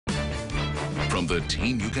from the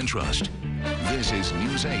team you can trust. This is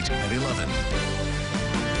News 8 at 11.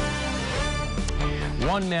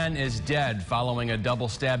 One man is dead following a double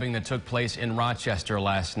stabbing that took place in Rochester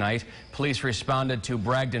last night. Police responded to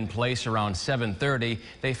Bragdon Place around 7:30.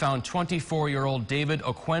 They found 24-year-old David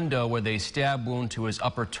Oquendo with a stab wound to his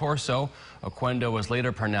upper torso. Oquendo was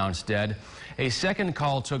later pronounced dead. A second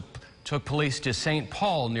call took police to St.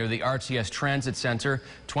 Paul near the RTS Transit Center.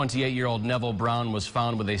 28-year-old Neville Brown was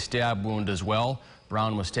found with a stab wound as well.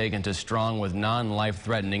 Brown was taken to Strong with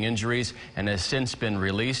non-life-threatening injuries and has since been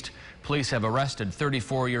released. Police have arrested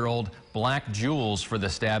 34-year-old Black Jules for the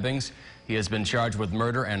stabbings. He has been charged with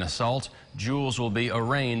murder and assault. Jules will be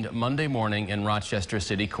arraigned Monday morning in Rochester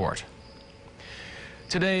City Court.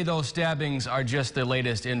 Today, those stabbings are just the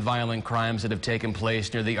latest in violent crimes that have taken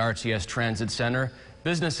place near the RTS Transit Center.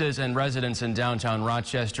 Businesses and residents in downtown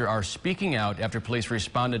Rochester are speaking out after police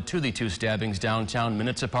responded to the two stabbings downtown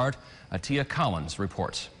minutes apart. Atia Collins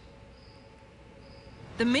reports.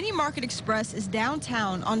 The Mini Market Express is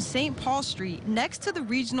downtown on St. Paul Street next to the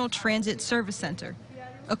Regional Transit Service Center.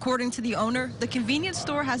 According to the owner, the convenience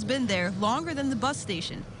store has been there longer than the bus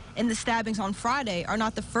station, and the stabbings on Friday are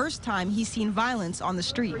not the first time he's seen violence on the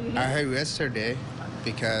street. I heard yesterday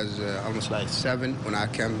because almost like 7 when I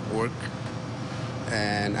came to work,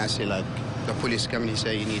 and I see like the police coming. He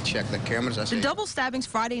said you need to check the cameras. The double stabbings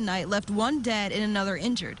Friday night left one dead and another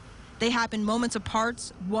injured. They happened moments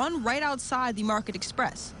apart, one right outside the Market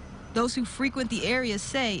Express. Those who frequent the area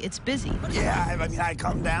say it's busy. Yeah, I mean, I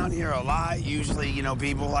come down here a lot. Usually, you know,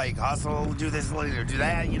 people like hustle, do this or do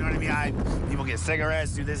that, you know what I mean? People get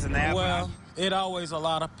cigarettes, do this and that. Well, it always a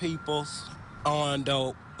lot of people on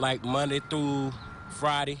dope, like Monday through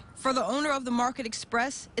Friday. For the owner of the Market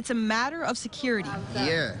Express, it's a matter of security.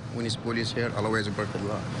 Yeah, when it's police here, always break the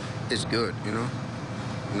law. It's good, you know,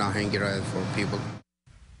 not hanging around for people.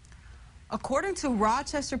 According to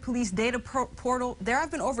Rochester Police Data Portal, there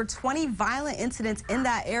have been over 20 violent incidents in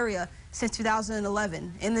that area since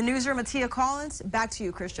 2011. In the newsroom, Atia Collins, back to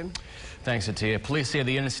you, Christian. Thanks, Atia. Police say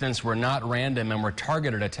the incidents were not random and were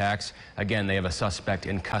targeted attacks. Again, they have a suspect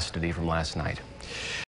in custody from last night.